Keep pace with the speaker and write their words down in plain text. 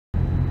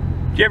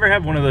Do you ever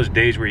have one of those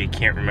days where you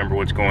can't remember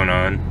what's going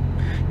on?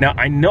 Now,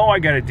 I know I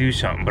gotta do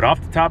something, but off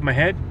the top of my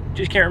head,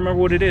 just can't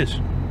remember what it is.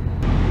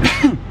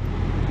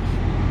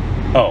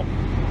 Oh.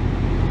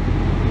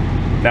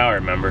 Now I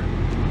remember.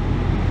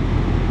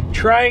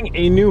 Trying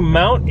a new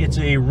mount. It's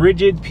a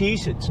rigid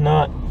piece. It's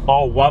not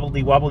all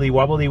wobbly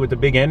with a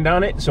big end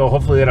on it, so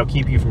hopefully that'll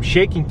keep you from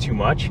shaking too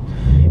much.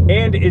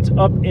 And it's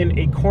up in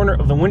a corner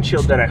of the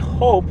windshield that I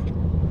hope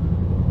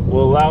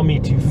will allow me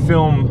to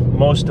film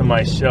most of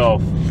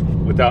myself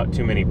without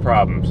too many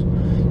problems.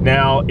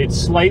 Now, it's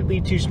slightly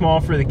too small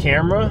for the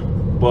camera,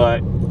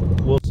 but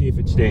we'll see if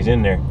it stays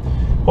in there.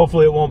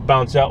 Hopefully it won't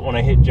bounce out when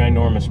I hit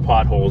ginormous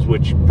potholes,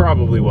 which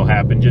probably will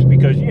happen just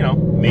because, you know,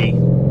 me.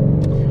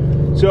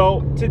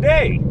 So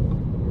today,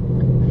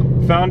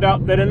 found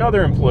out that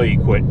another employee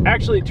quit.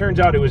 Actually, it turns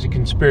out it was a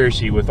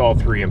conspiracy with all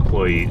 3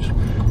 employees.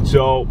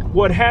 So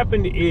what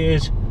happened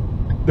is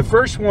the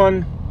first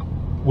one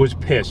was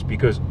pissed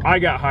because I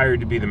got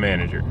hired to be the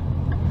manager.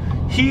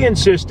 He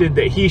insisted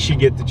that he should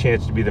get the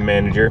chance to be the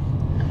manager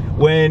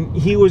when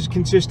he was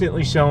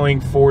consistently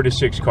selling 4 to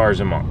 6 cars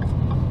a month.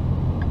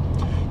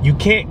 You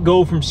can't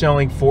go from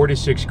selling 4 to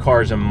 6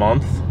 cars a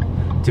month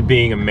to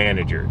being a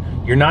manager.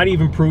 You're not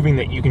even proving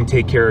that you can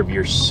take care of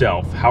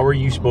yourself. How are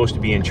you supposed to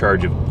be in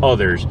charge of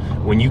others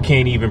when you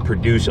can't even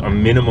produce a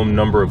minimum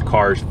number of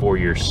cars for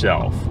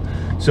yourself?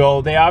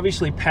 So they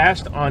obviously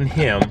passed on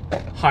him,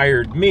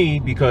 hired me,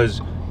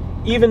 because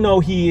even though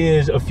he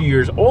is a few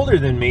years older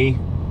than me,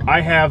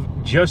 I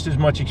have just as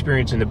much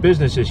experience in the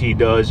business as he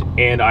does,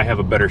 and I have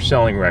a better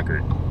selling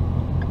record,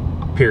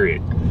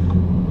 period.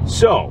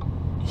 So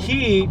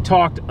he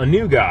talked a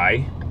new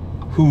guy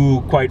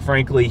who, quite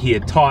frankly, he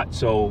had taught,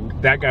 so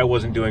that guy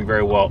wasn't doing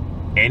very well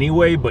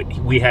anyway, but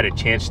we had a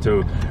chance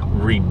to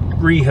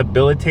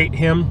rehabilitate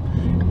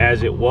him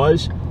as it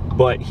was,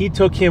 but he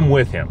took him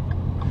with him.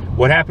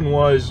 What happened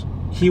was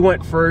he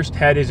went first,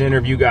 had his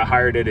interview, got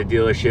hired at a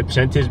dealership,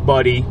 sent his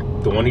buddy,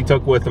 the one he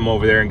took with him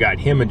over there, and got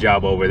him a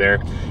job over there,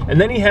 and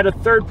then he had a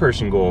third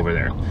person go over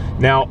there.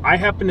 Now, I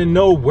happen to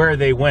know where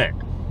they went.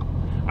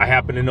 I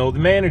happen to know the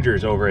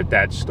managers over at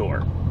that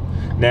store.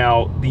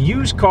 Now, the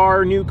used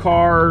car, new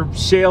car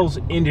sales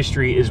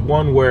industry is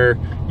one where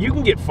you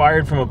can get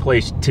fired from a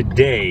place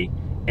today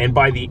and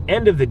by the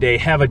end of the day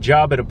have a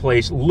job at a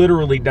place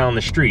literally down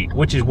the street,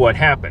 which is what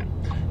happened.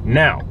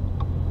 Now,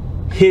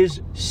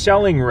 his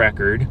selling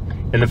record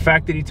and the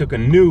fact that he took a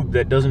noob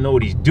that doesn't know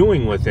what he's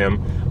doing with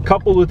him,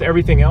 coupled with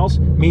everything else,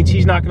 means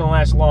he's not going to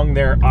last long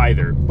there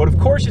either. But of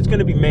course it's going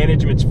to be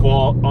management's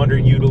fault,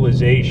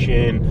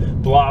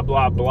 underutilization, blah,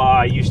 blah,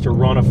 blah. I used to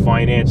run a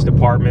finance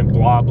department,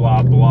 blah,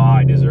 blah, blah.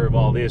 I deserve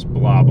all this,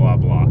 blah, blah,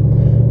 blah.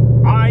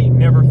 I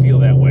never feel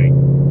that way.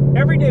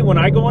 Every day when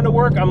I go into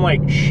work, I'm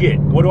like, shit,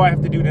 what do I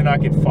have to do to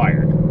not get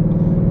fired?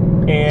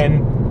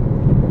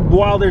 And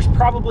while there's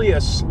probably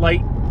a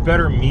slight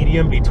better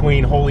medium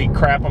between holy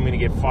crap, I'm gonna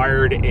get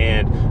fired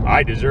and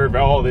I deserve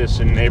all this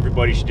and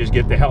everybody should just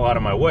get the hell out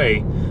of my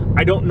way,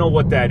 I don't know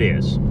what that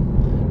is.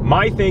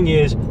 My thing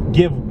is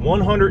give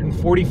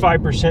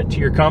 145% to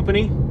your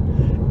company,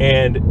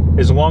 and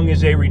as long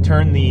as they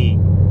return the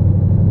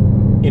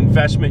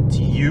investment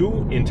to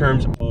you in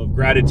terms of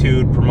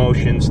gratitude,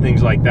 promotions,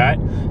 things like that,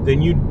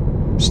 then you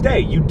stay,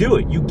 you do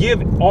it, you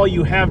give all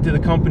you have to the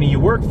company you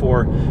work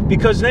for,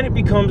 because then it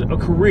becomes a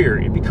career,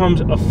 it becomes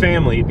a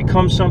family, it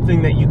becomes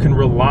something that you can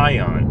rely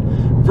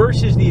on,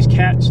 versus these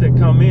cats that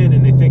come in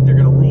and they think they're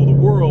going to rule the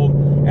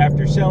world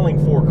after selling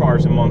 4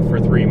 cars a month for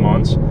 3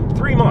 months.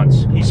 3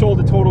 months, he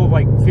sold a total of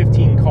like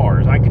 15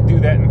 cars. I could do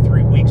that in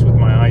 3 weeks with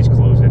my eyes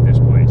closed at this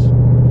place.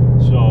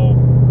 So,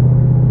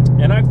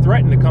 and I've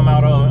threatened to come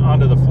out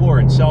onto the floor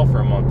and sell for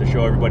a month to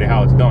show everybody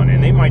how it's done.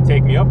 And they might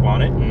take me up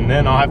on it, and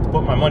then I'll have to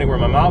put my money where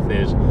my mouth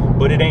is,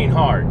 but it ain't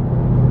hard.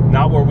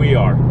 Not where we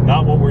are,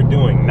 not what we're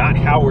doing, not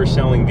how we're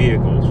selling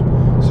vehicles.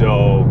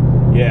 So,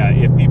 yeah,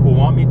 if people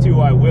want me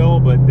to, I will,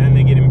 but then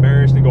they get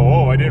embarrassed and go,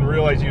 oh, I didn't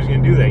realize he was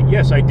going to do that.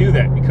 Yes, I do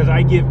that because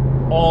I give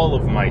all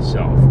of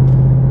myself.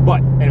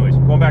 But anyways,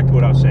 going back to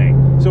what I was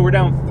saying. So we're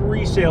down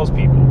 3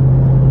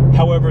 salespeople.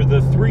 However,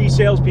 the 3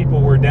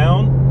 salespeople we're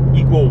down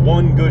equal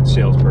 1 good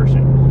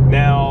salesperson.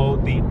 Now,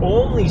 the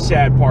only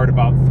sad part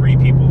about 3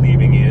 people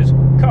leaving is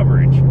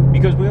coverage,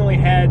 because we only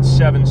had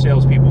 7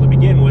 salespeople to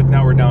begin with.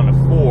 Now we're down to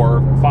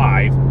 4,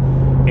 5,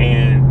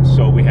 and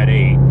so we had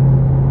 8.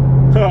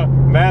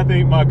 Math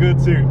ain't my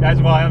good suit.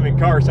 That's why I'm in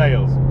car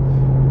sales.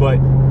 But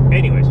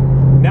anyways,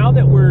 now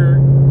that we're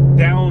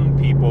down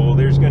people,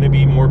 there's going to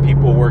be more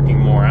people working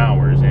more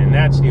hours, and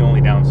that's the only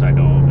downside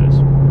to all of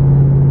this.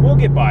 We'll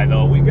get by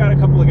though. We've got a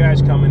couple of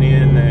guys coming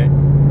in that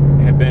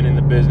have been in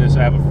the business.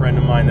 I have a friend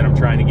of mine that I'm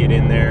trying to get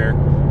in there,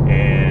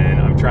 and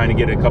I'm trying to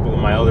get a couple of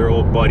my other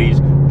old buddies,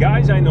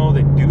 guys I know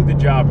that do the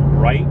job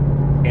right,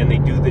 and they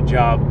do the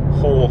job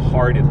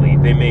wholeheartedly.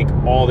 They make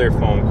all their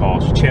phone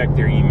calls, check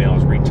their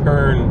emails,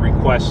 return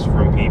requests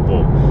from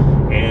people,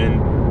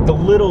 and the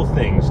little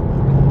things.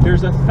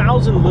 There's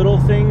 1,000 little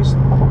things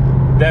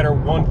that are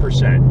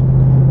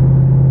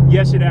 1%.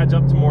 Yes, it adds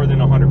up to more than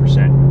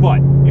 100%, but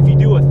if you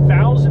do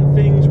 1,000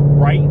 things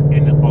right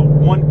and a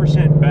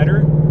 1%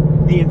 better,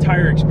 the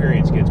entire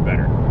experience gets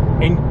better.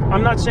 And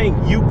I'm not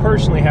saying you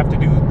personally have to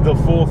do the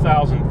full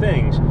 1,000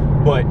 things,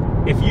 but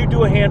if you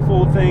do a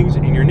handful of things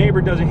and your neighbor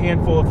does a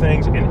handful of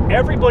things and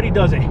everybody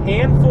does a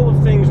handful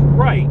of things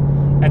right,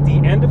 at the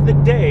end of the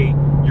day,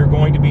 you're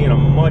going to be in a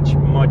much,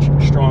 much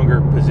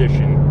stronger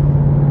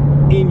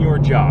position in your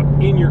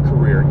job, in your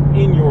career,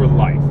 in your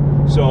life.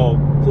 So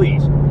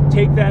please,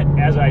 take that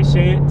as I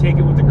say it, take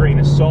it with a grain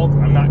of salt.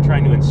 I'm not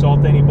trying to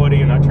insult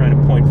anybody, I'm not trying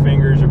to point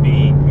fingers or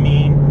be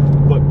mean,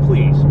 but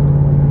please,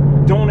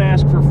 don't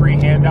ask for free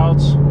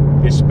handouts,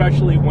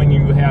 especially when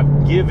you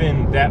have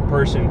given that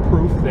person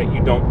proof that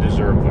you don't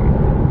deserve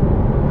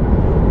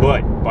them.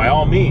 But by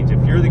all means,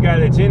 if you're the guy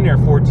that's in there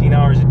 14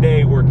 hours a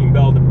day working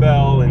bell to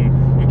bell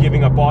and you're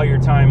giving up all your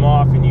time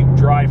off and you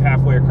drive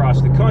halfway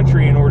across the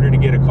country in order to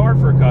get a car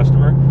for a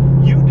customer,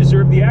 you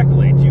deserve the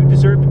accolades. You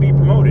deserve to be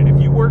promoted.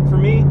 If you work for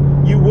me,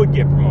 you would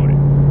get promoted.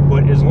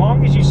 But as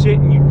long as you sit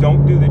and you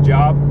don't do the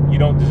job, you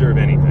don't deserve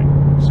anything.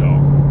 So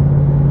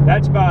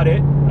that's about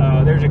it.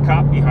 There's a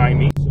cop behind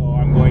me, so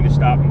I'm going to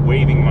stop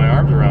waving my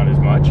arms around as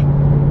much.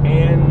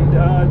 And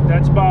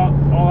that's about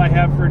all I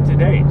have for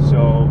today.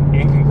 So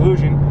in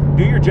conclusion,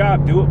 do your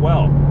job, do it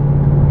well.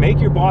 Make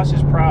your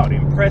bosses proud,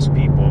 impress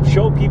people,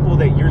 show people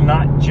that you're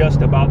not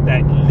just about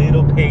that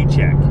little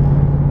paycheck,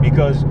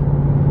 because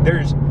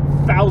there's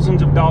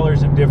thousands of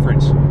dollars of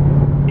difference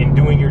in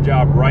doing your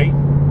job right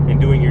and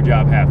doing your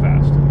job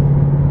half-assed.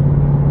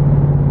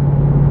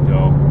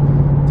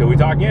 So, till we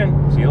talk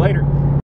again, see you later.